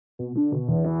Alright,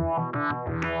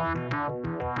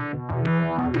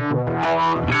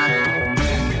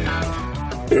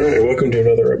 welcome to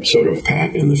another episode of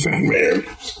Pat and the Fat Man,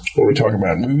 where we talk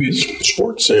about movies,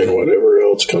 sports, and whatever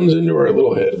else comes into our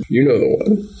little head. You know the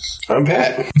one. I'm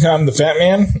Pat. I'm the Fat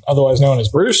Man, otherwise known as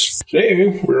Bruce.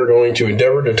 Today, we're going to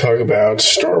endeavor to talk about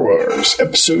Star Wars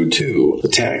Episode 2,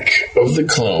 Attack of the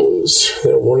Clones.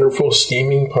 That wonderful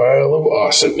steaming pile of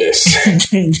awesomeness.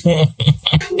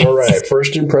 Alright,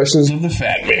 first impressions of the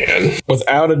Fat Man.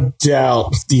 Without a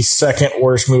doubt, the second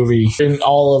worst movie in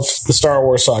all of the Star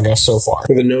Wars saga so far.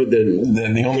 With a note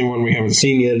that the only one we haven't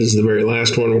seen yet is the very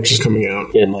last one, which is coming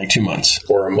out in like 2 months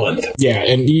or a month. Yeah,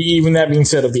 and even that being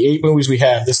said, of the 8 movies we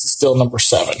have, this is still number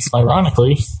 7.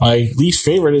 Ironically, my least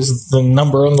favorite is the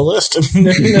number on the list.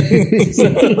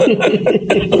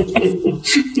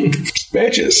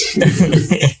 Matches.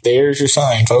 There's your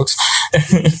sign, folks.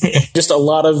 Just a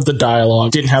lot of the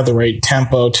dialogue didn't have the right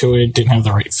tempo to it, didn't have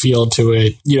the right feel to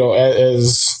it. You know,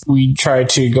 as we tried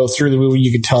to go through the movie,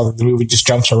 you could tell that the movie just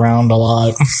jumps around a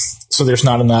lot. So there's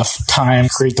not enough time to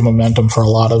create the momentum for a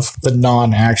lot of the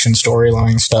non-action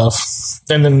storyline stuff.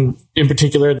 And then, in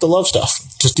particular, the love stuff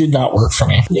just did not work for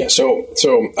me. Yeah, so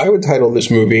I would title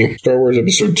this movie Star Wars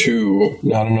Episode 2,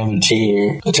 Not Another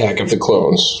Team, Attack of the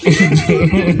Clones.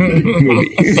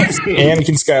 Movie.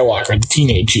 Anakin Skywalker, the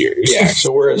teenage years. Yeah,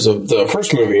 so whereas of the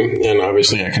first movie, and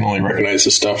obviously I can only recognize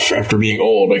this stuff after being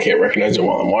old, I can't recognize it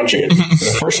while I'm watching it.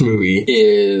 The first movie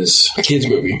is a kid's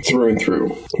movie, through and through.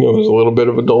 You know, there's a little bit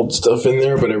of adult stuff in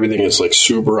there, but everything is like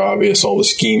super obvious, all the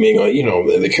scheming, you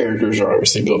know, the characters are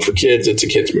obviously built for kids. It's a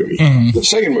kid's movie. Mm-hmm. The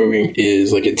second movie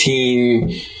is like a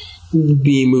teen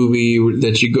B movie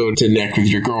that you go to neck with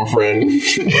your girlfriend.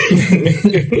 This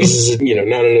is, you know,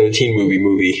 not another teen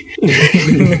movie.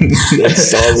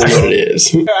 That's all what it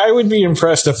is. I would be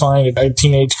impressed to find a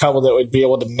teenage couple that would be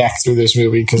able to neck through this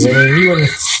movie, because I mean,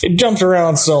 it jumped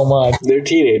around so much. They're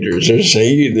teenagers. They're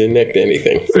saying they necked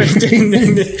anything.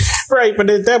 Right, but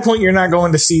at that point, you're not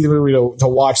going to see the movie to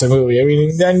watch the movie. I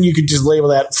mean, then you could just label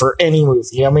that for any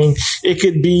movie. I mean, it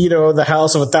could be, you know, The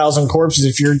House of 1,000 Corpses.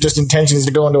 If your just intention is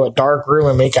to go into a dark room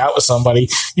and make out with somebody,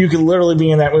 you could literally be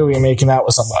in that movie and making out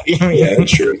with somebody. Yeah,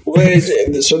 that's true. Well,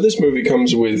 so this movie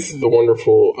comes with the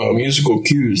wonderful musical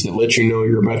cues that let you know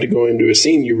you're about to go into a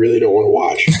scene you really don't want to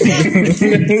watch.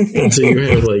 And so you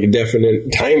have like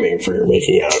definite timing for your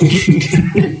making out.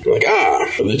 Like,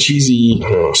 the cheesy, I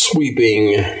don't know,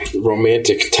 sweeping,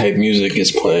 romantic type music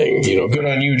is playing. You know, good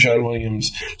on you, John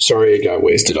Williams. Sorry I got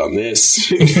wasted on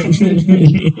this.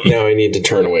 Now I need to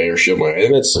turn away or shit my...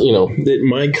 And that's, you know,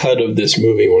 my cut of this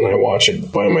movie when I watch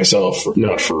it by myself,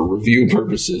 not for review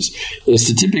purposes, is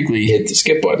to typically hit the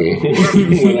skip button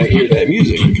when I hear that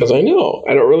music, because I know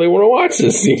I don't really want to watch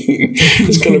this scene.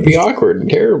 It's going to be awkward and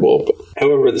terrible. But,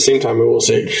 however, at the same time, I will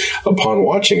say, upon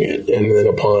watching it and then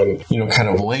upon, you know, kind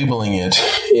of labeling it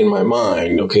in my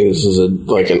mind, okay, this is a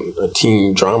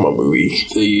teen drama movie,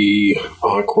 the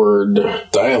awkward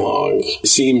dialogue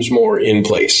seems more in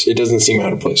place. It doesn't seem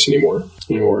out of place anymore.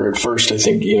 You know, where at first I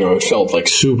think, you know, it felt like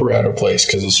super out of place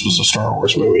because this was a Star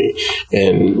Wars movie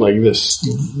and like this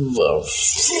love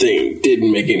thing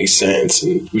didn't make any sense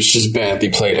and it was just badly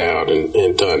played out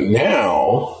and done.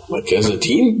 Now, like as a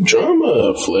teen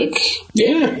drama flick,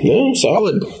 yeah, no,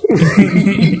 solid.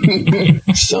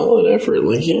 Solid effort.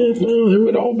 Like, yeah, no, it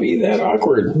would all be that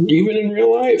awkward, even in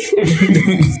real life.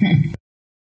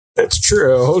 That's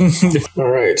true. All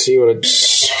right, so you want to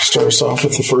start us off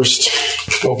with the first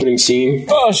opening scene?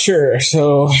 Oh, sure.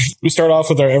 So we start off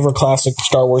with our ever-classic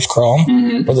Star Wars crawl,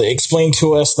 where they explain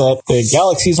to us that the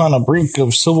galaxy is on the brink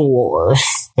of civil war,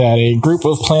 that a group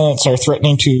of planets are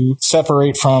threatening to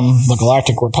separate from the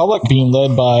Galactic Republic, being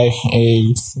led by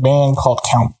a man called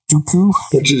Count Dooku.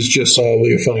 Which is just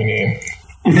solidly a funny name.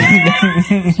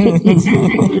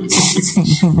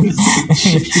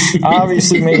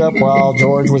 Obviously made up while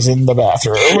George was in the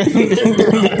bathroom.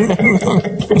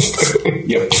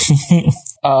 Yep.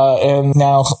 And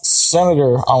now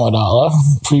Senator Amidala,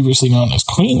 previously known as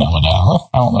Queen Amidala,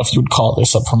 I don't know if you would call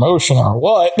this a promotion or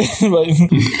what, but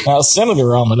now Senator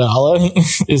Amidala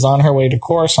is on her way to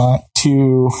Coruscant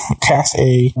to cast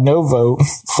a no vote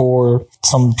for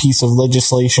some piece of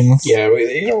legislation. Yeah,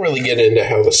 you don't really get into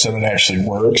how the Senate actually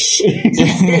works.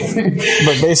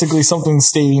 But basically something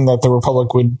stating that the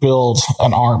Republic would build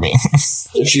an army.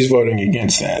 And she's voting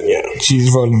against that, yeah. She's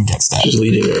voting against that. She's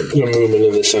leading a movement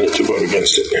in the Senate to vote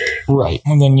against it. Right.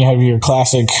 And then you have your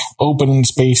classic open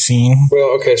space scene.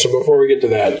 Well, okay, so before we get to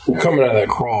that, we're coming out of that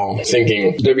crawl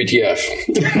thinking, WTF?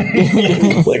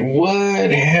 Like,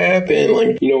 what happened?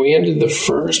 Like, we ended the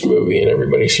first movie and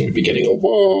everybody seemed to be getting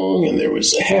along, and there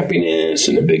was happiness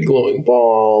and a big glowing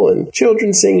ball and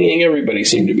children singing. Everybody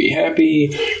seemed to be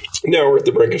happy. Now we're at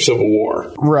the brink of civil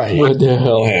war. Right. What the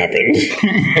hell happened?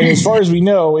 And as far as we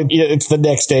know, it's the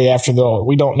next day after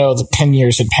we don't know that 10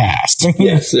 years had passed.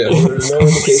 Yes, there's no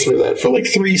indication of that for like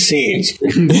 3 scenes.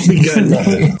 We got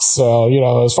nothing. So,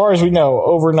 as far as we know,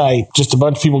 overnight, just a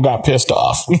bunch of people got pissed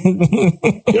off. Yeah,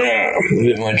 I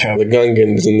didn't like how the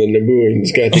Gungans and the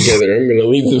Nabooians got together. I'm going to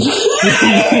leave them.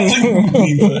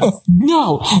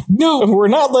 No, we're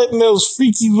not letting those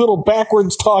freaky little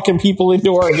backwards talking people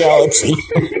into our galaxy.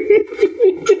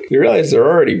 You realize they're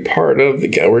already part of the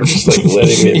guy. We're just like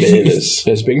letting them in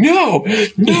as being, no,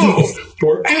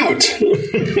 we're out.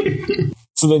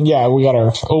 So then, we got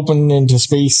our open into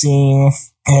space scene.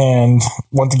 And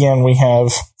once again, we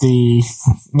have the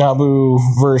Naboo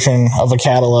version of a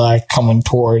Cadillac coming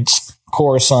towards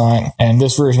Coruscant. And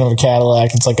this version of a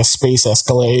Cadillac, it's like a space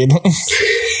Escalade.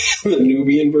 The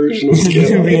Nubian version of the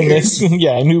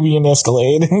Cadillac. Nubian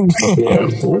Escalade. Yeah,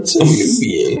 what's a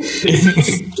Nubian?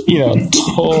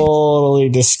 Totally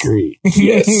discreet.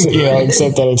 Yes.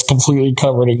 Except that it's completely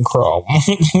covered in chrome.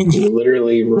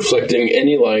 Literally reflecting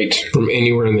any light from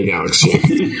anywhere in the galaxy.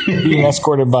 Being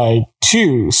escorted by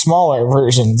 2 smaller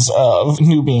versions of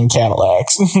Nubian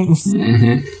Cadillacs. We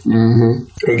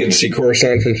get to see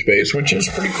Coruscant from space, which is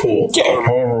pretty cool. Yeah.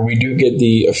 However, we do get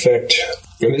the effect.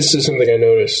 And this is something I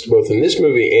noticed both in this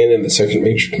movie and in the second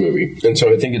Matrix movie. And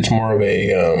so I think it's more of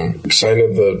a sign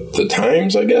of the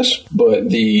times, I guess. But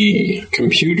the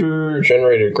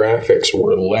computer-generated graphics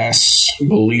were less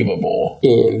believable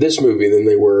in this movie than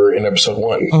they were in Episode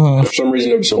 1. For some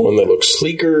reason, Episode 1, they looked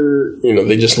sleeker.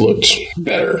 They just looked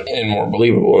better and more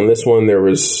believable. In this one, there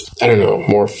was,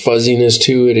 more fuzziness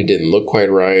to it. It didn't look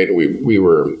quite right. We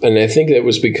were... And I think that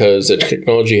was because the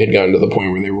technology had gotten to the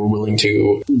point where they were willing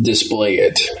to display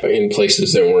it in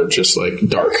places that weren't just like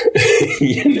dark,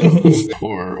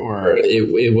 or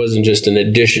it wasn't just an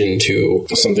addition to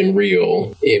something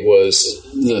real. It was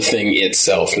the thing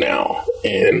itself now.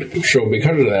 And so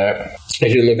because of that, it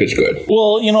didn't look as good.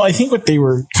 Well, I think what they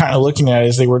were kind of looking at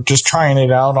is they were just trying it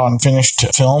out on finished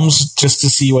films just to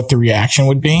see what the reaction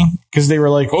would be. Because they were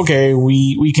like, okay,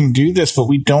 we can do this, but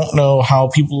we don't know how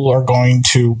people are going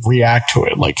to react to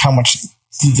it. Like, how much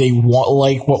do they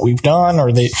like what we've done,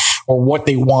 or what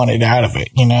they wanted out of it,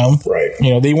 Right.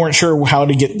 They weren't sure how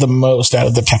to get the most out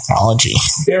of the technology.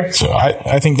 Yeah. So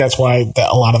I think that's why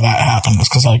a lot of that happened, is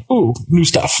because ooh, new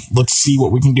stuff. Let's see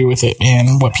what we can do with it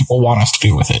and what people want us to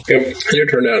do with it. Yep. It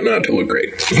turned out not to look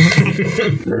great.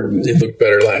 Or it looked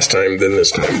better last time than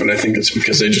this time, but I think it's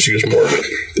because they just used more of it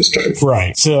this time.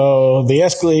 Right. So the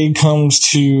Escalade comes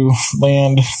to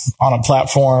land on a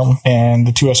platform, and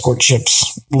the 2 escort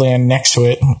ships land next to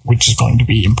it, which is going to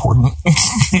be important.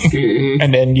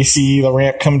 And then you see the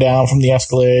ramp come down from the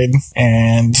Escalade,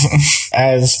 and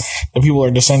as the people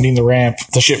are descending the ramp,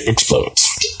 the ship explodes.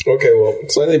 Okay, well,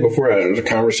 slightly before that, there was a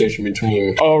conversation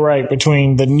between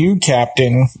the new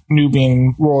captain,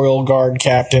 Nubian Royal Guard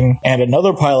captain, and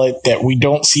another pilot that we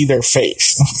don't see their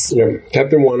face. Yeah,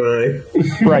 Captain One Eye.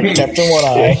 Right, Captain One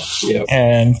Eye. Yep.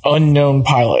 And unknown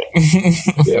pilot.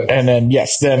 Yep. And then,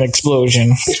 then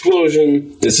explosion.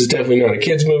 Explosion. This is definitely not a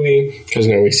kid's movie, because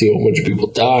now we see a whole bunch of people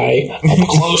die up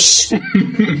close.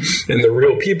 And the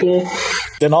real people.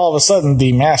 Then all of a sudden,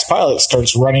 the masked pilot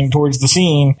starts running towards the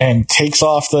scene and takes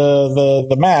off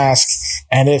the mask,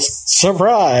 and it's,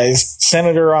 surprise,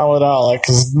 Senator Amidala,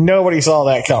 because nobody saw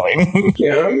that coming.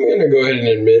 Yeah, I'm going to go ahead and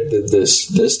admit that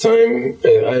this time,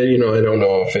 I don't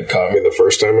know if it caught me the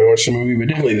first time I watched the movie, but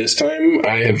definitely this time,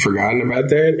 I had forgotten about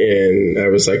that, and I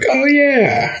was like, oh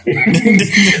yeah.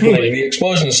 Like, the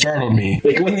explosion startled me.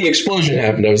 Like, when the explosion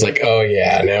happened, I was like, oh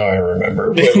yeah, now I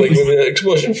remember. But like, when the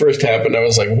explosion first happened, I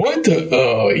was like, what the?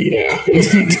 Oh yeah.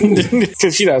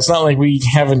 Because, it's not like we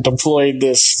haven't deployed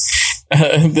this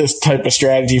type of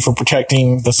strategy for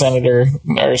protecting the senator or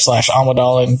 /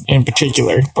 Amidala in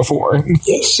particular before.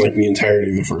 Yes, like the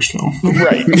entirety of the first film.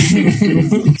 Right.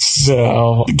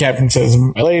 So the captain says,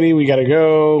 my lady, we gotta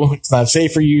go. It's not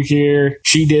safe for you here.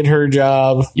 She did her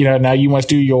job. Now you must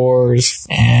do yours.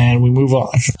 And we move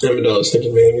on. Amidala's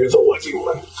thinking, man, you're the lucky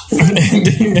one.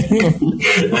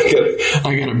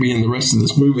 I gotta be in the rest of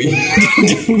this movie.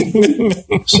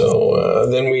 So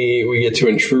then we get to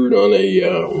intrude on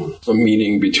a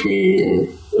meeting between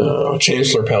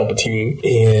Chancellor Palpatine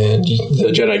and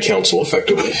the Jedi Council,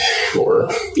 effectively. Or,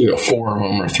 4 of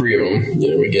them or 3 of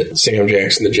them. We get Sam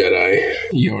Jackson, the Jedi,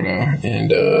 Yoda,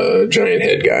 and Giant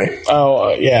Head guy.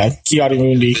 Oh, yeah. Kiadi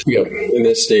Mundi. Yep. In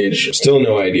this stage, still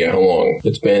no idea how long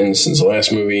it's been since the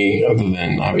last movie, other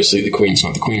than, obviously, the Queen's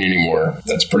not the Queen anymore.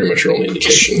 That's pretty much your only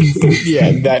indication.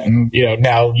 Yeah, that,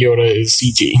 now Yoda is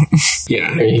CG.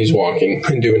 Yeah, he's walking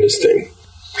and doing his thing.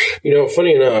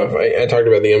 Funny enough, I talked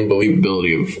about the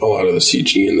unbelievability of a lot of the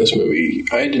CG in this movie.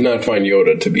 I did not find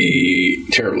Yoda to be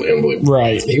terribly unbelievable.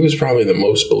 Right. He was probably the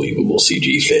most believable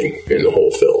CG thing in the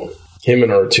whole film. Him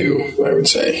and R2, I would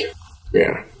say.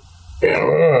 Yeah. Yeah,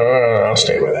 I'll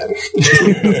stand by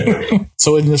that.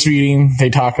 So in this meeting, they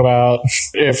talk about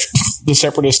if the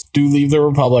Separatists do leave the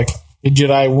Republic, the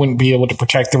Jedi wouldn't be able to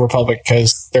protect the Republic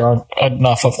because there aren't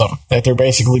enough of them. That they're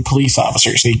basically police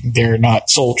officers. They're not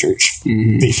soldiers.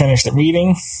 Mm-hmm. They finish their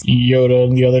meeting. Yoda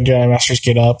and the other Jedi Masters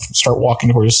get up, start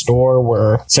walking towards the door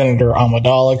where Senator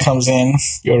Amidala comes in.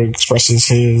 Yoda expresses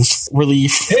his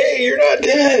relief. Hey, you're not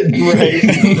dead! Right.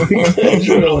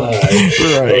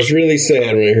 Right. I was really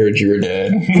sad when I heard you were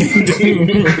dead.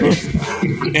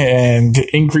 And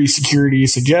increased security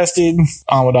is suggested.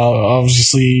 Amidala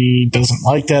obviously doesn't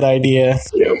like that idea.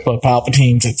 Yep. But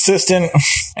Palpatine's insistent,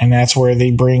 and that's where they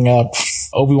bring up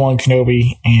Obi-Wan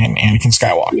Kenobi and Anakin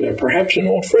Skywalker. Yeah, perhaps an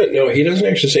old friend. No, he doesn't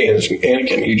actually say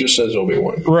Anakin. He just says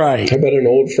Obi-Wan. Right. How about an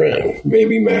old friend?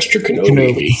 Maybe Master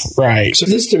Kenobi. Right. So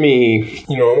this, to me,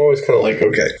 I'm always kind of like,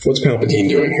 okay, what's Palpatine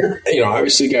doing here?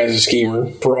 Obviously, the guy's a schemer.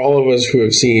 For all of us who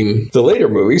have seen the later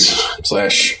movies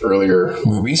 / earlier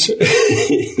movies,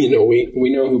 we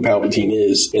know who Palpatine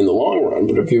is in the long run.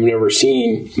 But if you've never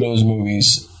seen those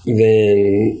movies,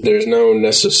 then there's no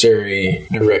necessary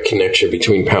direct connection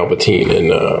between Palpatine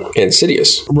and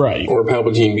Sidious. Right. Or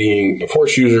Palpatine being a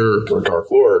Force user or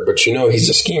Dark Lord, but he's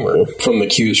a schemer from the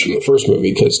cues from the first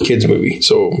movie, because kids' movie,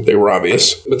 so they were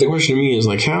obvious. But the question to me is,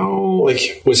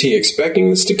 was he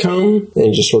expecting this to come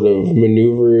and just sort of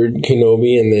maneuvered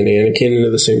Kenobi and then Anakin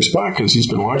into the same spot because he's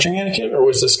been watching Anakin? Or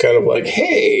was this kind of like,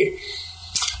 hey,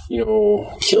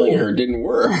 killing her didn't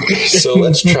work, so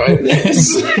let's try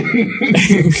this.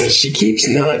 Because she keeps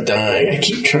not dying. I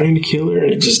keep trying to kill her,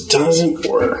 and it just doesn't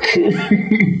work.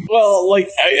 Well,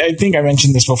 I think I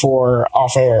mentioned this before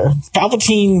off air.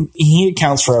 Palpatine, he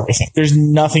accounts for everything. There's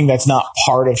nothing that's not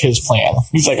part of his plan.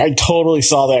 He's like, I totally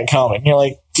saw that coming. You're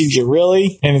like, did you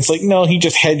really? And it's like, no, he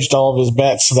just hedged all of his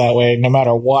bets so that way, no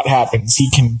matter what happens,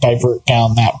 he can divert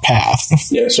down that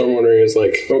path. Yeah, so I'm wondering,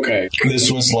 okay,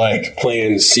 this was like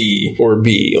plan C or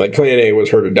B. Like plan A was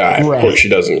her to die. Right. Of course she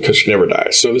doesn't, because she never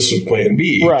dies. So this was plan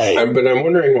B. Right. But I'm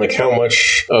wondering, how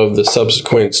much of the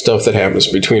subsequent stuff that happens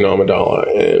between Amidala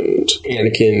and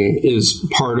Anakin is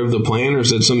part of the plan, or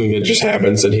is it something that just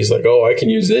happens and he's like, oh, I can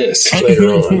use this later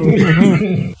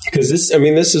on? Because this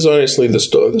is honestly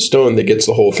the stone that gets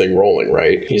the whole thing rolling,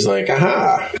 right? He's like,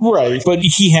 aha. Right, but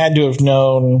he had to have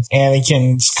known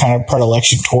Anakin's kind of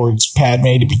predilection towards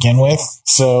Padme to begin with.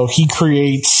 So he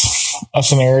creates a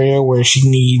scenario where she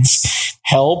needs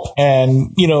help.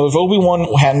 And, if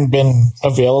Obi-Wan hadn't been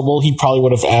available, he probably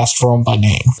would have asked for him by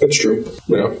name. That's true.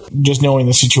 Yeah. Just knowing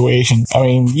the situation. I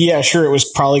mean, yeah, sure, it was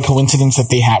probably coincidence that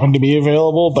they happened to be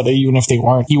available, but even if they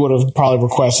weren't, he would have probably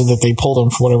requested that they pull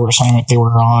them for whatever assignment they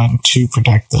were on to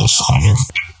protect the senator.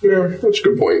 Yeah, that's a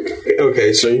good point.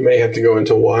 Okay, so you may have to go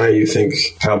into why you think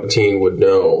Palpatine would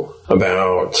know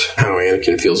about how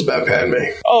Anakin feels about Padme.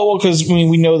 Oh, well, because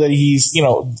we know that he's,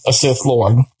 a Sith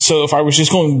Lord. So if I was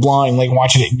just going blind,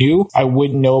 watching it new, I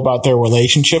wouldn't know about their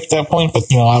relationship at that point.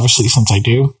 But, obviously, since I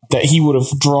do, that he would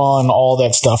have drawn all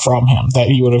that stuff from him. That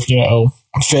he would have,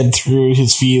 fed through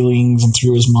his feelings and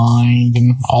through his mind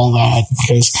and all that.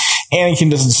 Because Anakin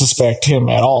doesn't suspect him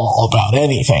at all about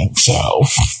anything. So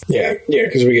yeah,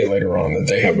 because we get later on that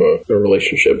they have a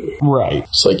relationship. Right.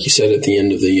 It's like you said at the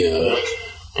end of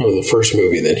the first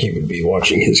movie that he would be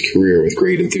watching his career with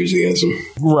great enthusiasm.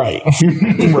 Right.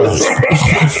 Right.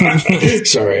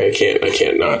 Sorry, I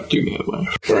can't not do that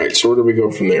laugh. All right, so where do we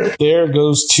go from there? There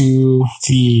goes to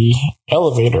the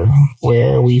elevator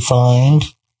where we find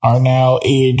our now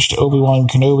aged Obi-Wan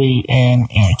Kenobi and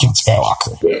Anakin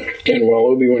Skywalker. Yeah. And while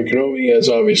Obi-Wan Kenobi has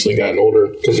obviously gotten older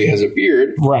because he has a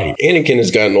beard, right? Anakin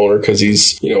has gotten older because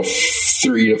he's 3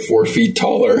 to 4 feet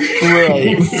taller,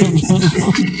 right?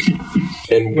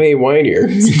 and way whinier.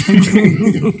 And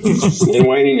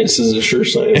whininess is a sure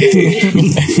sign of age.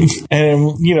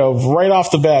 And, right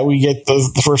off the bat, we get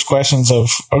the first questions of,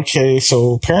 okay,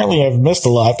 so apparently I've missed a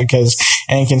lot, because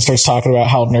Anakin starts talking about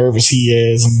how nervous he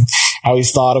is and how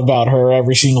he's thought about her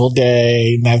every single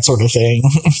day and that sort of thing.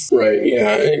 Right,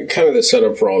 yeah. And kind of the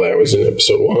setup for all that was in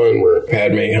episode 1, where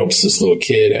Padme helps this little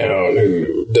kid out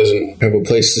who doesn't have a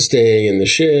place to stay in the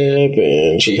ship,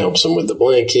 and she helps him with the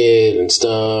blanket and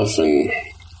stuff, and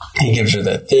he gives her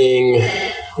that thing,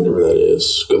 whatever that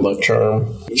is, good luck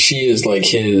charm. She is like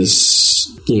his,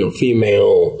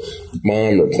 female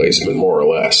mom replacement, more or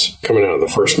less, coming out of the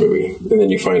first movie. And then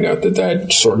you find out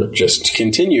that sort of just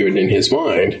continued in his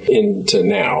mind into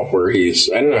now, where he's,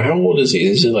 I don't know, how old is he?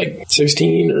 Is he like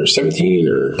 16 or 17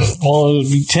 or? Well, it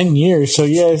would be 10 years. So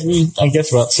yeah, I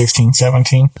guess about 16,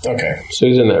 17. Okay. So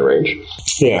he's in that range.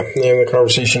 Yeah. They have a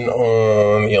conversation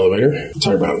on the elevator.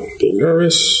 Talk about being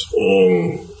nervous.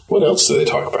 And what else do they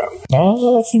talk about?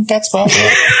 I think that's about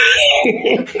it.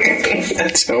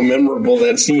 That's how memorable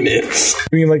that scene is.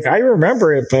 I mean, I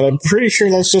remember it, but I'm pretty sure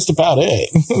that's just about it.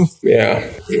 Yeah.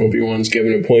 Obi-Wan's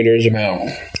giving him pointers about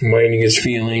minding his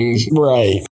feelings.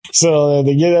 Right. So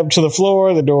they get up to the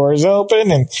floor, the door is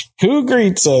open, and who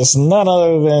greets us? None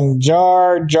other than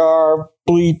Jar Jar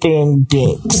bleeping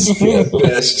Binks. Yeah,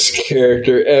 best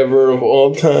character ever of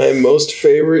all time, most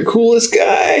favorite, coolest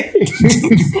guy.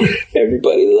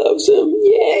 Everybody loves him.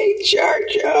 Yay, Jar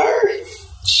Jar.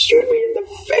 Shoot me in the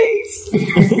face.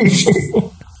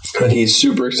 And he's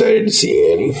super excited to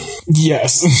see Annie.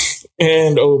 Yes.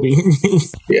 And Obi.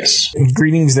 Yes.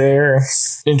 Greetings there.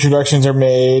 Introductions are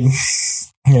made.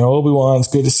 Obi-Wan's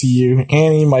good to see you.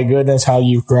 Annie, my goodness, how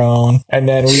you've grown. And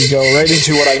then we go right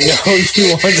into what I know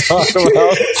you want to talk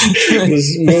about.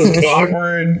 This most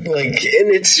awkward, and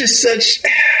it's just such...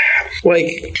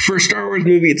 for a Star Wars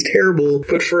movie, it's terrible,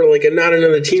 but for a not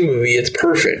another teen movie, it's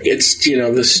perfect. It's,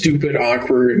 the stupid,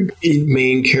 awkward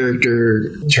main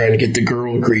character trying to get the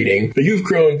girl greeting. But you've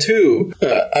grown too.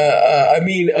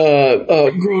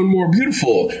 Grown more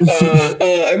beautiful.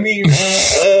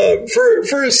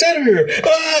 For a senator.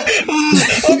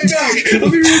 I'll be back.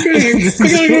 I'll be right back. I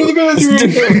gotta go to the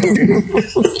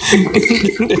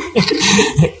bathroom.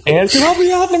 Answer, I'll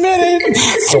be out in a minute.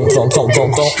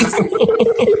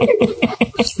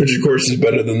 Which, of course, is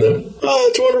better than the,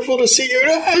 it's wonderful to see you.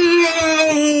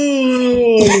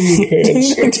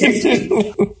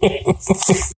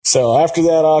 So after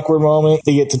that awkward moment,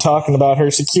 they get to talking about her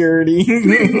security.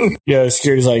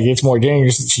 Security's like, it's more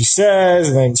dangerous than she says.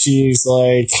 And then she's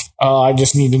like, I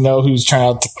just need to know who's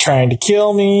trying to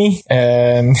kill me.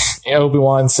 And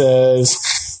Obi-Wan says,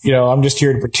 I'm just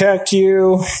here to protect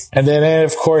you. And then,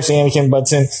 of course, Anakin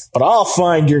butts in, but I'll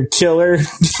find your killer.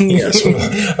 Yes,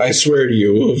 I swear to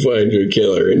you, we'll find your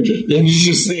killer. And you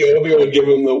just see Obi-Wan give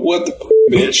him the, what the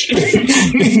bitch?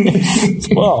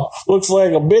 Well, looks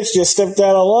like a bitch just stepped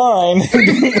out of line.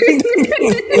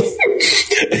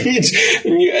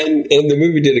 And the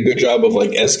movie did a good job of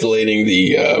escalating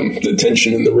the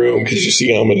tension in the room, because you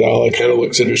see Amidala kind of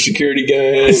looks at her security guy,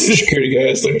 and the security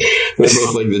guys they're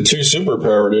both the two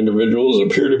superpowered individuals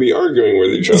appear to be arguing with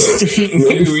each other.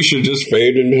 Maybe we should just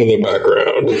fade into the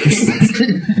background.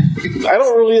 I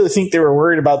don't really think they were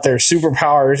worried about their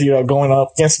superpowers, going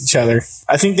up against each other.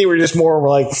 I think they were just more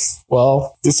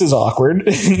well, this is awkward.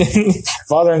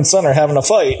 Father and son are having a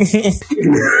fight.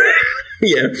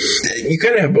 Yeah, you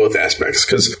kind of have both aspects,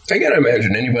 because I gotta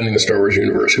imagine anybody in the Star Wars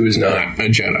universe who is not a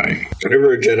Jedi,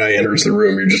 whenever a Jedi enters the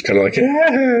room, you're just kind of I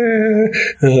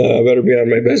better be on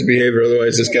my best behavior,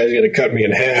 otherwise this guy's gonna cut me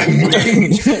in half.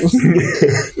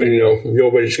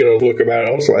 Nobody's gonna look about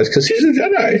elsewise, because he's a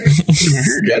Jedi. If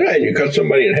you're a Jedi and you cut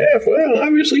somebody in half, well,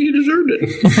 obviously you deserved it.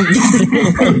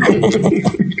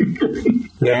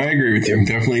 No, I agree with you.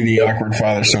 Definitely the awkward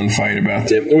father-son fight about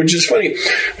them, which is funny.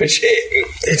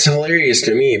 It's hilarious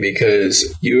to me,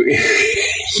 because you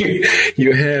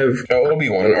have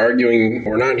Obi-Wan arguing,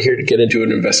 we're not here to get into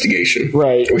an investigation.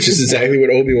 Right. Which is exactly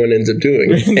what Obi-Wan ends up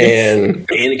doing. And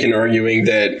Anakin arguing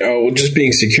that, just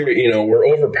being security, we're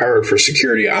overpowered for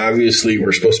security. Obviously,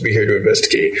 we're supposed to be here to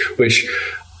investigate, which...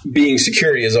 being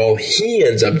security is all he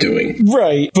ends up doing.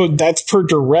 Right, but that's per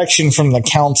direction from the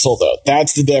council, though.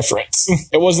 That's the difference.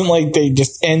 It wasn't like they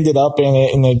just ended up in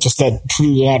it and they just had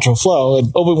truly natural flow.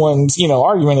 And Obi-Wan's,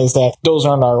 argument is that those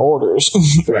aren't our orders.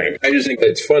 Right. I just think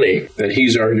that's funny that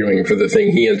he's arguing for the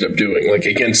thing he ends up doing,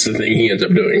 against the thing he ends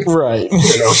up doing. Right.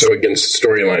 And also against the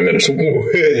storyline that is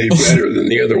way better than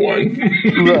the other one.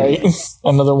 Right.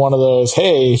 Another one of those,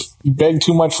 hey, you beg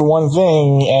too much for one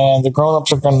thing, and the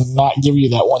grown-ups are going to not give you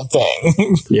that one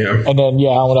thing. Yeah. And then,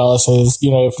 Amidala says,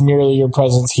 if merely your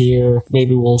presence here,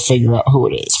 maybe we'll figure out who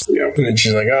it is. Yeah. And then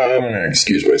she's like, I'm going to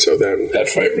excuse myself. That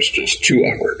fight was just too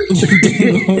awkward.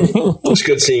 It's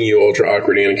good seeing you, ultra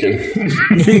awkward Anakin.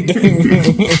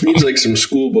 Needs like some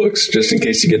school books just in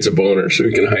case he gets a boner so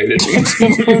he can hide it.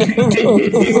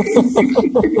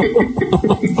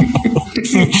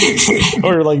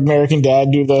 Or like American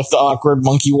Dad do the awkward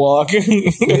monkey walk.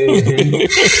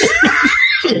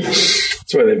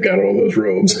 That's why they've got all those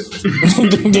robes. That's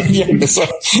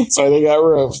why they got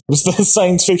robes. It's the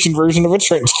science fiction version of a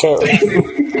trench coat.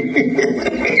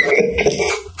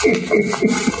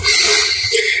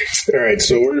 All right,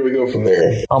 so where do we go from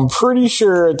there? I'm pretty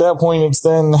sure at that point it's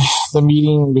then the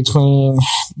meeting between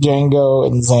Jango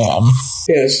and Zam.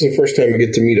 Yeah, this is the first time we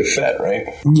get to meet a Fett, right?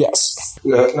 Yes.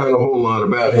 Not a whole lot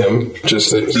about him, just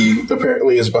that he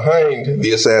apparently is behind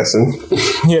the assassin.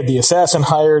 Yeah, the assassin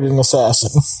hired an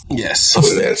assassin. Yes. And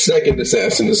that second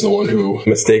assassin is the one who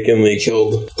mistakenly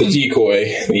killed the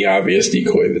decoy, the obvious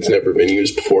decoy that's never been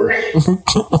used before.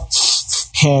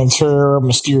 Hands her a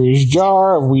mysterious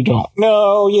jar we don't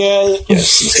know yet.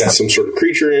 Yes, it's got some sort of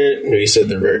creature in it. He said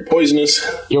they're very poisonous.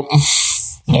 Yep.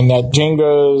 And that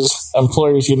Jango's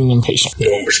employer's getting impatient.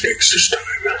 No mistakes this time.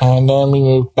 And then we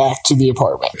move back to the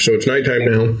apartment. So it's nighttime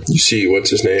now. You see,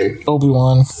 what's his name?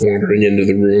 Obiwan. Wandering into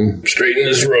the room, straight in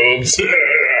his robes.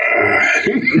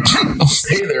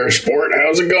 Hey there, sport.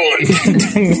 How's it going?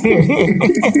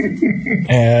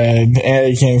 And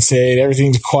Anakin said,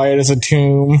 everything's quiet as a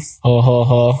tomb. Ha ha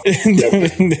ha.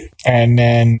 And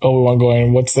then Obi-Wan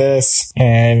going, what's this?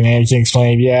 And Anakin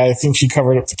explained, I think she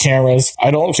covered up the cameras.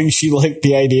 I don't think she liked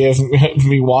the idea of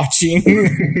me watching.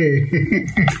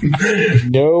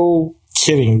 No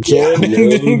kidding, kid.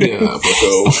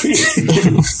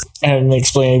 And they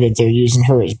explained that they're using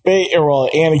her as bait. Well,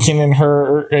 Anakin and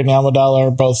her and Amidala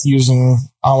are both using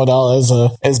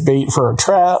Amidala as bait for a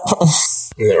trap.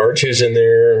 And the R2's in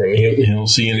there, and he'll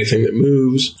see anything that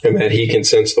moves, and that he can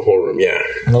sense the whole room,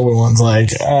 And Obi-Wan's like,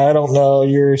 I don't know,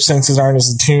 your senses aren't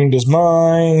as attuned as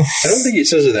mine. I don't think he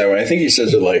says it that way. I think he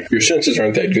says it like, your senses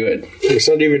aren't that good. It's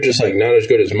not even just like, not as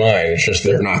good as mine, it's just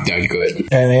they're not that good.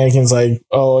 And Anakin's like,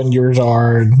 oh, and yours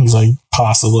are, and he's like,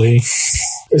 possibly.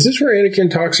 Is this where Anakin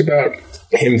talks about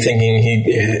him thinking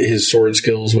his sword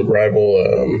skills would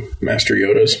rival Master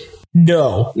Yoda's?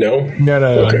 No. No?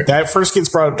 No. Okay. That first gets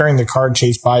brought up during the card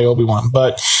chase by Obi-Wan,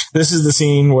 but this is the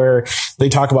scene where they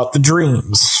talk about the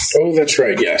dreams. Oh, that's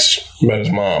right, yes. About his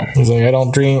mom. He's like, I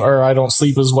don't dream, or I don't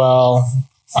sleep as well.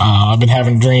 I've been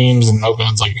having dreams, and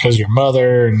Obi-Wan's like, because of your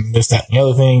mother, and this, that, and the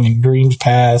other thing, and dreams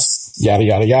pass, yada,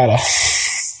 yada, yada.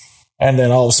 And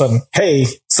then all of a sudden, hey,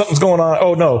 something's going on.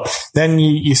 Oh, no. Then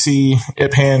you see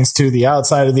it pans to the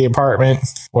outside of the apartment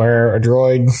where a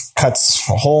droid cuts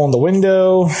a hole in the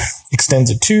window,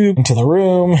 extends a tube into the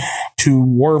room. Two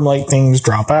worm-like things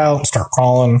drop out, start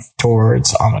crawling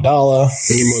towards Amidala.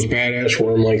 The most badass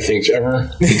worm-like things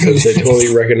ever, because they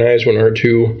totally recognize when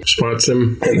R2 spots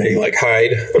them, and they like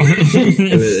hide.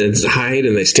 And it's hide,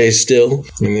 and they stay still.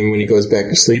 And then when he goes back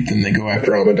to sleep, then they go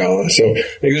after Amidala. So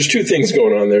there's two things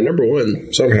going on there. Number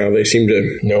one, somehow they seem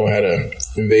to know how to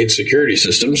invade security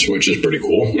systems, which is pretty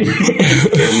cool.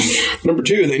 And number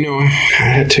two, they know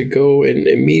how to go and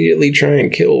immediately try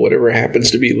and kill whatever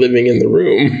happens to be living in the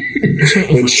room.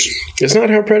 Which is not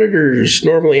how predators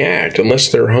normally act unless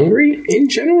they're hungry. In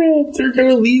general, they're going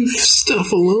to leave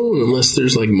stuff alone unless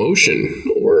there's like motion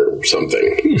or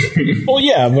something. Well,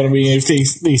 yeah, but I mean, if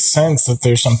they sense that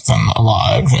there's something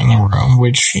alive in the room,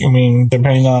 which, I mean,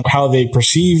 depending on how they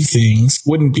perceive things,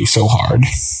 wouldn't be so hard.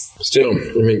 Still,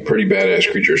 I mean, pretty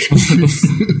badass creatures.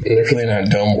 Definitely not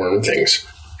dumb worm things.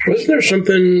 Wasn't there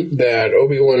something that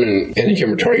Obi-Wan and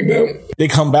Anakin were talking about? They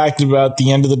come back to about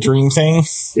the end of the dream thing.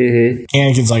 Mm-hmm.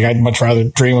 Anakin's like, I'd much rather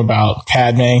dream about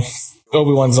Padme.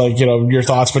 Obi-Wan's like, your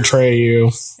thoughts betray you,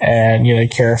 and,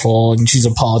 careful, and she's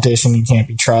a politician, you can't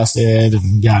be trusted,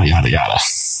 and yada, yada, yada.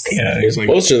 Yeah, he's like,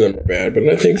 most of them are bad, but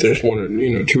I think there's one,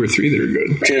 two or three that are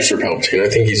good. Chancellor Palpatine, I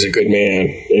think he's a good man,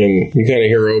 and you kind of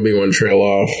hear Obi-Wan trail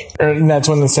off. And that's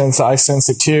when I sense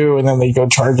it too, and then they go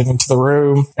charging into the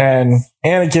room, and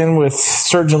Anakin, with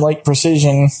surgeon-like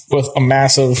precision, with a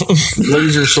massive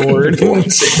laser sword,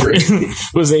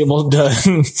 was able to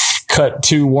cut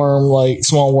two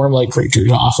small worm-like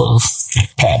creatures off of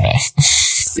Padme.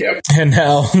 Yep. And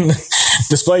now,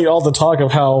 despite all the talk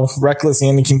of how reckless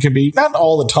Anakin could be, not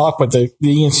all the talk, but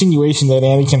the insinuation that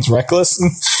Anakin's reckless,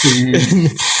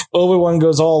 Obi-Wan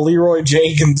goes all Leroy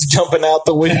Jenkins, jumping out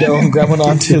the window and grabbing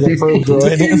onto the probe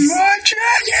droid. Out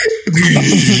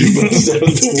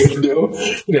of the window.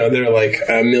 You know, they're like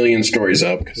a million stories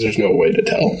up because there's no way to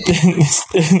tell.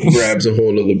 Grabs a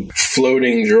hold of the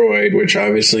floating droid, which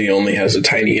obviously only has a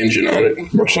tiny engine on it,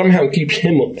 but somehow keeps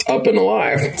him up and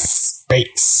alive.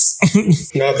 Space.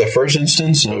 Not the first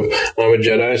instance of I'm a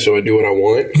Jedi, so I do what I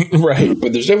want. Right.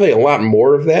 But there's definitely a lot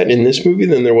more of that in this movie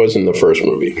than there was in the first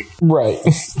movie. Right.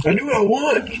 I do what I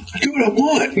want. I do what I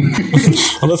want.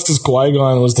 Well, that's because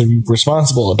Qui-Gon was the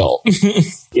responsible adult.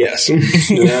 Yes.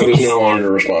 Now there's no longer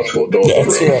a responsible adult.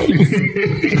 That's right.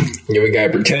 You have a guy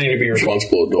pretending to be a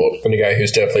responsible adult and a guy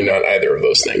who's definitely not either of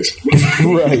those things.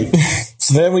 Right.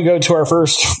 So then we go to our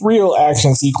first real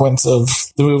action sequence of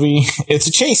the movie. It's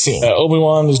a chase scene.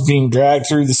 Obi-Wan is being dragged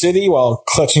through the city while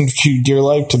clutching to dear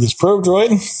life to this probe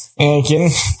droid. Anakin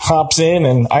hops in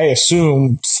and, I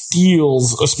assume,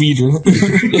 steals a speeder.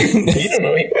 You don't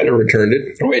know. He might have returned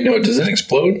it. Oh, wait, no. Does it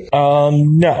explode? No.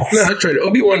 No, that's right.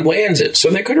 Obi-Wan lands it, so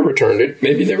they could have returned it.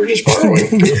 Maybe they were just borrowing.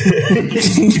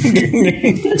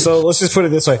 So let's just put it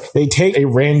this way. They take a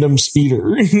random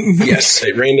speeder. Yes,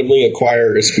 they randomly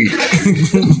acquire a speeder.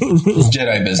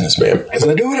 Jedi business, man. I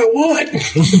do what I want.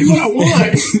 Do what I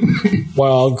want.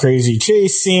 Wild, crazy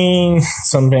chase scene.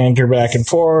 Some banter back and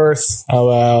forth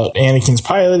about Anakin's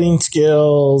piloting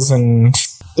skills, and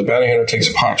the bounty hunter takes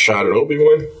a pot shot at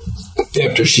Obi-Wan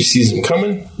after she sees him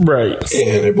coming. Right.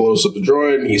 And it blows up the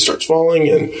droid, and he starts falling,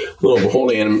 and lo and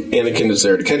behold, Anakin is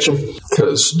there to catch him,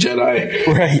 because Jedi.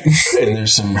 Right. And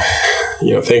there's some,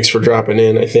 thanks for dropping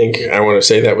in, I think. I want to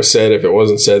say that was said. If it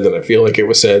wasn't said, then I feel like it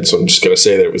was said, so I'm just going to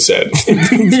say that it was said.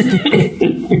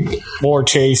 More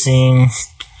chasing.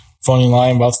 Funny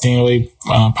line about Stanley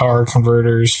power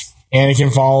converters.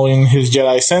 Anakin following his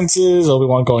Jedi senses.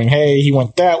 Obi-Wan going, hey, he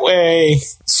went that way.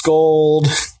 Scold.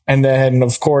 And then,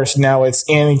 of course, now it's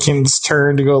Anakin's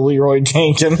turn to go Leroy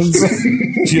Jenkins.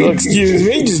 She'll excuse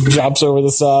me. He just jumps over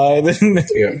the side.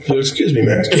 Yeah. Excuse me,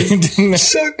 Master.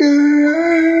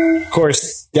 Sucker! Of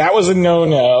course, that was a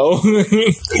no-no.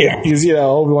 Yeah. Because,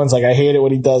 Obi-Wan's like, I hate it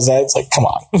when he does that. It's like, come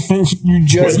on. You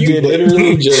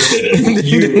literally just did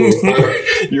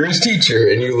it. You're his teacher,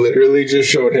 and you literally just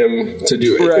showed him to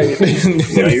do it. Right.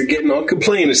 Now you're getting all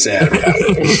complaining sad about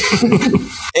it.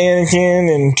 Anakin,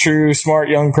 in true smart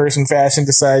young person fashion,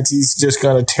 decides he's just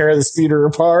going to tear the speeder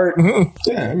apart.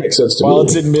 Yeah, that makes sense to me. While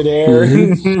it's in midair.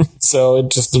 Mm-hmm. So it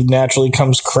just naturally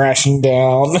comes crashing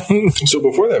down. So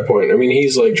before that point,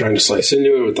 he's like trying to slice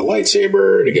into it with the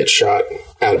lightsaber to get shot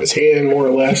out of his hand, more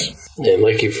or less. And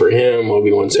lucky for him,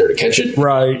 Obi-Wan's there to catch it.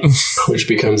 Right. Which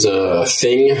becomes a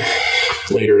thing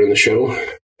later in the show.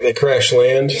 They crash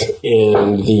land,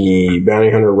 and the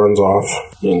bounty hunter runs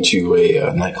off into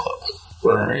a nightclub.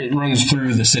 Where it runs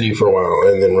through the city for a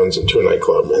while and then runs into a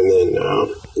nightclub. And then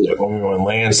Obi-Wan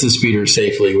lands the speeder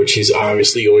safely, which he's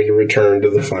obviously going to return to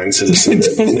the fine citizen.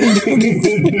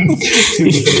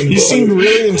 You seem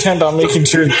really intent on making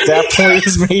sure that point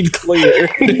is made clear.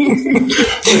 Come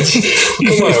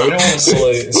on, we don't want to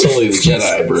sully the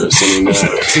Jedi, Bruce.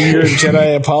 So you're a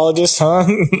Jedi apologist, huh?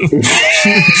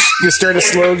 You start a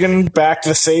slogan, back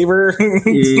the saber.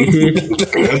 Mm-hmm.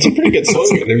 That's a pretty good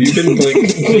slogan. Have you been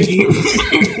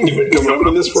you've been coming up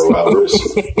with this for a while, Bruce?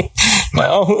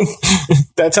 Well,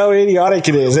 that's how idiotic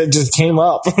it is. It just came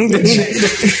up. Back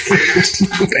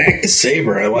the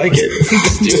saber. I like it.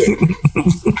 Let's do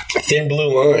it. Thin blue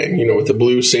line, with the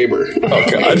blue saber. Oh,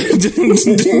 God.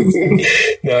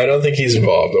 No, I don't think he's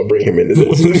involved. I'll bring him into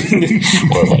this.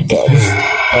 Oh, my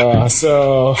God.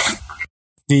 So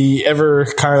the ever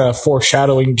kind of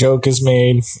foreshadowing joke is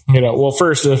made,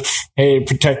 first, hey,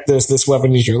 protect this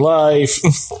weapon is your life.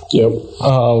 Yep.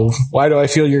 Why do I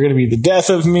feel you're going to be the death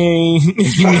of me?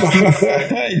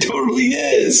 It totally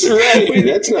is. Right. Wait,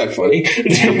 that's not funny.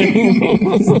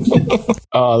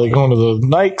 They go into the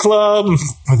nightclub.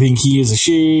 I think he is a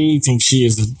she. I think she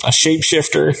is a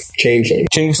shapeshifter.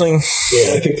 Changeling.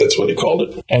 Yeah, I think that's what he called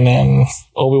it. And then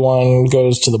Obi-Wan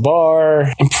goes to the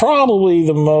bar. And probably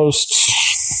the most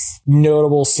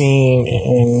notable scene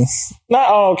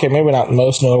maybe not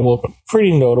most notable, but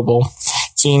pretty notable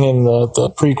scene in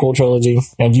the prequel trilogy.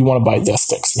 Do you want to buy death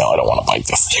sticks? No, I don't want to buy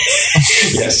death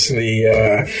sticks. Yes,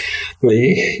 the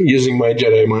using my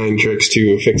Jedi mind tricks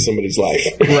to fix somebody's life.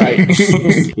 Right.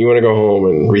 You want to go home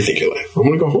and rethink your life. I'm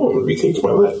going to go home and rethink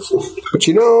my life. But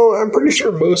I'm pretty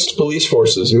sure most police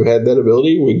forces who had that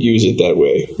ability would use it that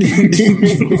way.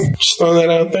 Just throwing that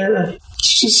out there.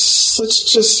 let's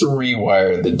just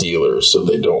rewire the dealers so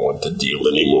they don't want to deal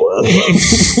anymore.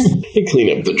 And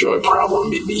clean up the drug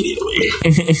problem immediately.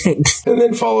 And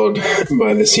then followed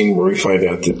by the scene where we find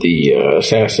out that the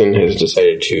assassin has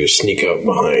decided to sneak up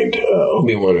behind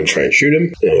Obi-Wan and try and shoot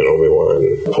him. And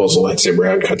Obi-Wan pulls the lightsaber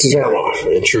out and cuts his arm off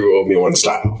in true Obi-Wan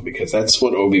style, because that's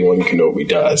what Obi-Wan Kenobi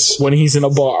does. When he's in a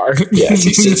bar. Yes,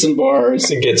 he sits in bars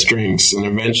and gets drinks, and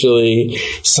eventually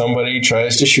somebody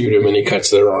tries to shoot him and he cuts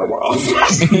their arm off.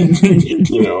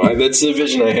 That's the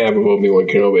vision I have of Obi-Wan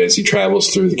Kenobi as he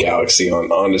travels through the galaxy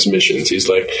on his missions. He's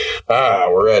like,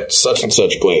 we're at such and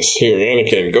such place. Here,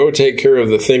 Anakin, go take care of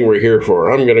the thing we're here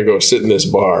for. I'm going to go sit in this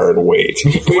bar and wait.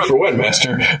 Wait for what,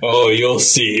 Master? Oh, you'll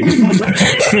see.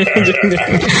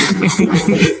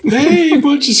 Hey,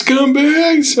 bunch of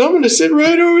scumbags. I'm going to sit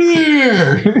right over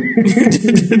there.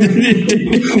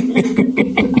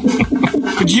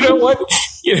 But you know what?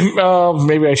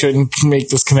 Maybe I shouldn't make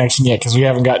this connection yet because we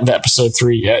haven't gotten to episode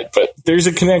 3 yet, but there's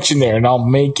a connection there, and I'll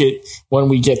make it when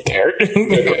we get there.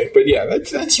 Okay, but yeah,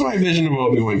 that's my vision of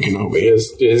Obi-Wan Kenobi,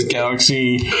 is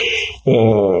galaxy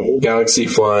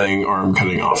flying arm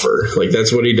cutting offer. Like,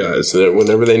 that's what he does.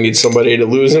 Whenever they need somebody to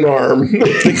lose an arm,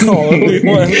 they call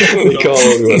Obi-Wan.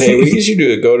 Hey, what do you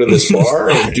do? Go to this bar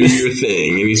and do your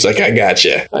thing. And he's like, I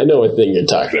gotcha. I know what thing you're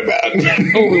talking about.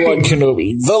 Obi-Wan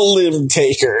Kenobi, the limb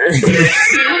taker.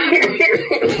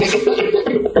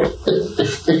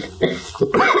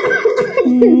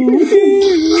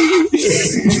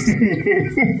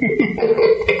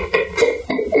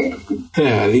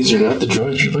 These are not the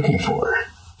droids you're looking for.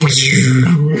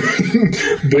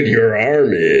 But your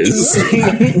arm is.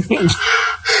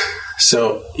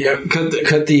 So, yeah, cut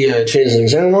the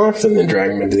changeling's arm off and then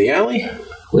drag him into the alley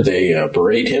where they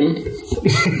berate him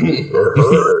or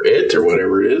her or it or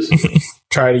whatever it is.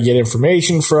 Try to get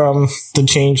information from the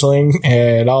changeling,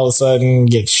 and all of a sudden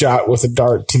get shot with a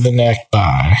dart to the neck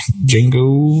by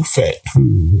Jango Fett,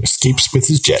 who escapes with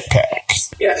his jetpack.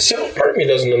 Yeah, so part of me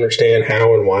doesn't understand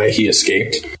how and why he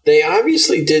escaped. They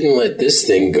obviously didn't let this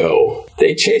thing go.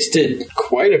 They chased it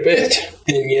quite a bit,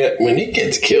 and yet when it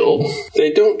gets killed,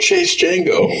 they don't chase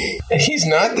Jango. And he's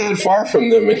not that far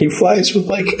from them, and he flies with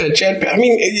like a jetpack. I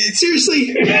mean,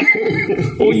 seriously.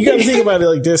 Well, you gotta think about it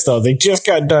like this, though. They just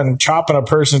got done chopping a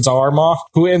person's arm off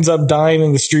who ends up dying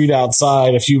in the street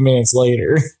outside a few minutes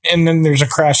later. And then there's a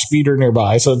crash speeder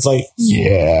nearby. So it's like,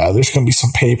 yeah, there's going to be some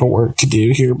paperwork to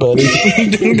do here, buddy.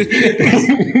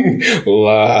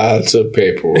 Lots of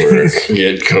paperwork.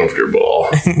 Get comfortable.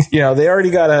 They already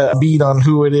got a beat on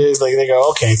who it is. Like, they go,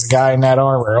 okay, it's a guy in that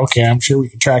armor. Okay, I'm sure we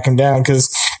can track him down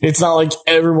because it's not like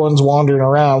everyone's wandering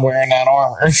around wearing that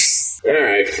armor. All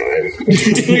right, fine.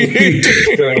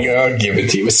 I'll give it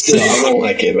to you. But still, I don't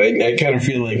like it. I kind of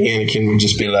feel like Anakin would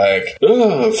just be like,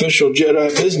 official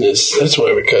Jedi business. That's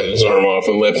why we cut his arm off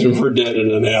and left him for dead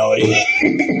in an alley.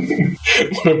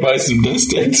 Want to buy some dust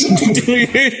sticks?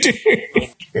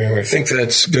 And I think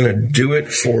that's going to do it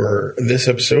for this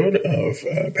episode of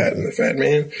Pat and the Fat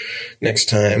Man. Next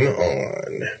time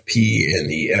on P and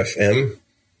the FM.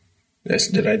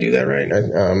 Did I do that right? I'm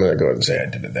going to go ahead and say I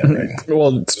did that right.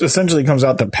 Well, it essentially comes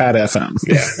out to Pat FM.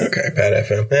 Yeah, okay, Pat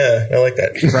FM. Yeah, I like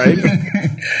that. Right?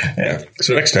 Yeah.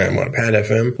 So next time on Pat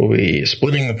FM, we'll be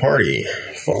splitting the party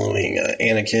following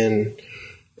Anakin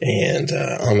and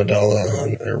Amidala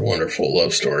on their wonderful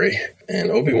love story,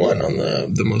 and Obi-Wan on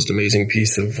the most amazing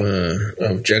piece of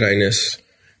Jedi-ness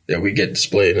that we get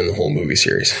displayed in the whole movie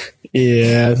series.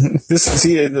 Yeah,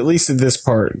 at least in this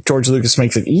part, George Lucas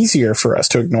makes it easier for us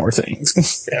to ignore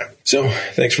things. Yeah. So,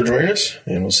 thanks for joining us,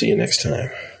 and we'll see you next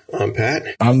time. I'm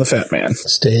Pat. I'm the Fat Man.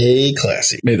 Stay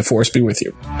classy. May the Force be with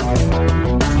you.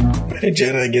 Why did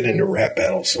Jedi get into rap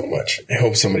battles so much? I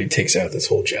hope somebody takes out this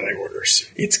whole Jedi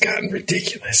Orders. It's gotten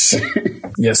ridiculous.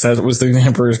 Yes, that was the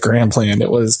Emperor's grand plan.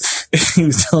 It was, he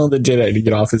was telling the Jedi to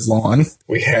get off his lawn.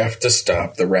 We have to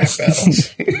stop the rap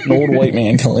battles. An old white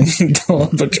man telling a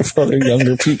bunch of other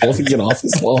younger people to get off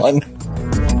his lawn.